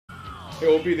It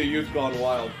will be the youth gone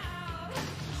wild.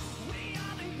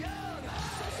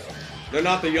 They're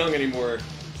not the young anymore.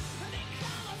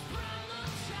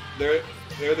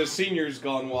 They're the seniors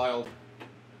gone wild.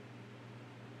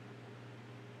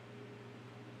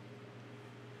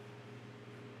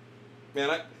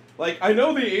 Man, I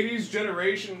know the 80s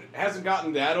generation hasn't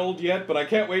gotten that old yet, but I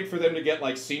can't wait for them to get,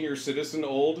 like, senior citizen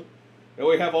old. And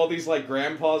we have all these, like,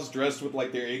 grandpas dressed with,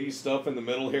 like, their 80s stuff and the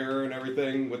middle hair and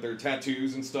everything, with their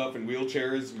tattoos and stuff and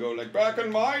wheelchairs, and go, like, back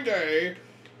in my day,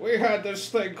 we had this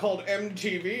thing called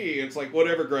MTV. It's like,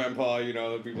 whatever, grandpa, you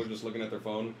know, people are just looking at their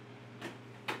phone.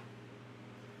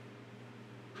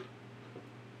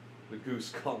 The goose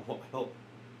gone wild.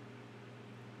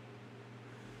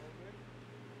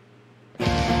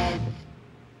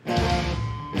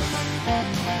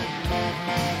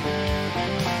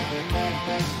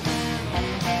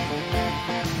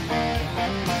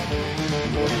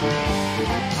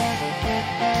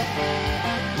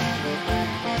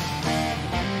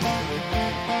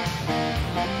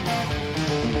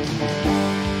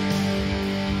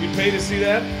 You'd pay to see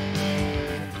that?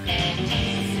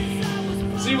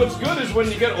 See, what's good is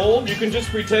when you get old, you can just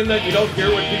pretend that you don't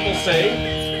hear what people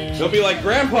say. They'll be like,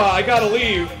 Grandpa, I gotta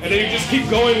leave, and then you just keep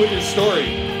going with your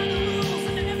story.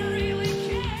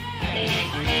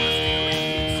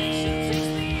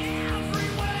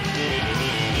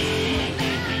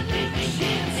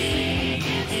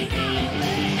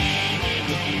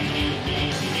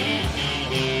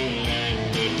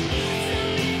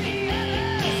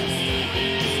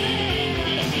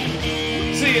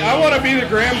 See, I want to be the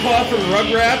grandpa from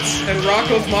Rugrats and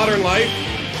Rocko's Modern Life.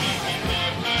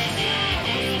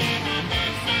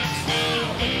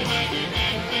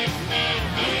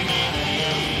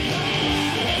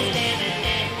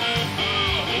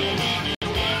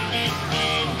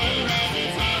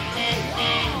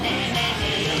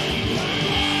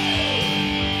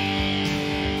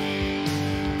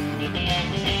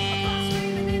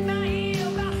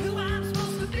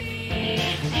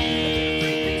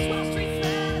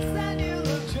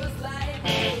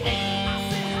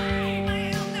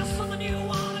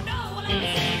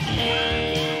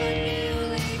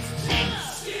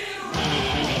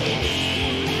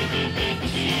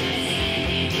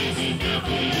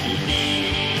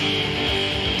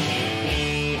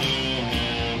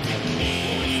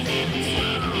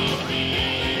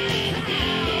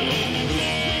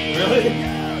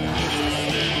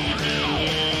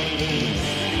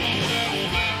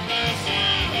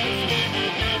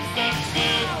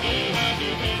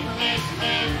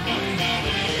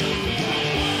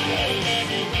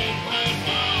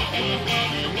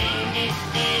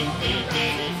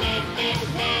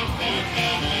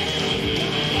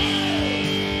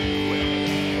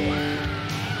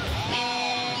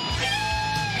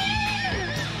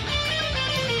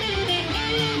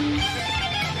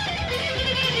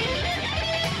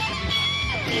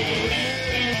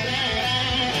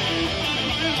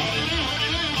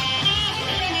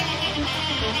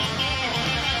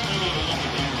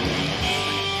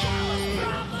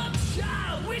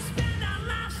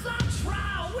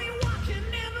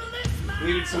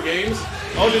 Needed some games.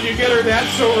 Oh, did you get her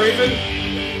That's So Raven?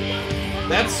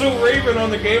 That's So Raven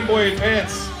on the Game Boy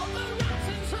Advance.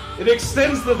 It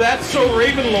extends the That's So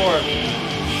Raven lore.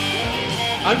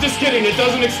 I'm just kidding, it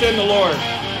doesn't extend the lore.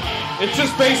 It's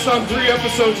just based on 3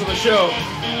 episodes of the show.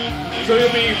 So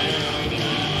you'll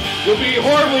be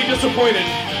horribly disappointed.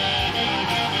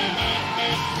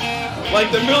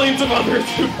 Like the millions of others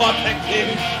who bought that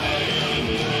game.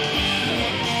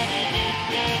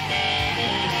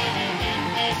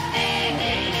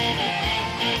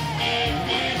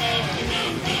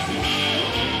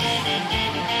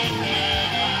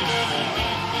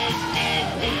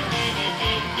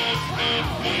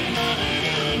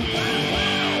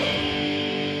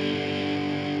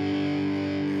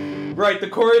 Right, the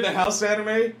Cory the House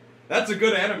anime? That's a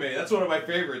good anime. That's one of my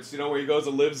favorites, you know, where he goes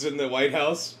and lives in the White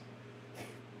House.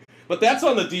 But that's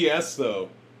on the DS, though.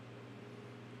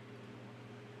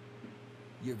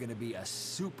 You're gonna be a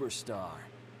superstar.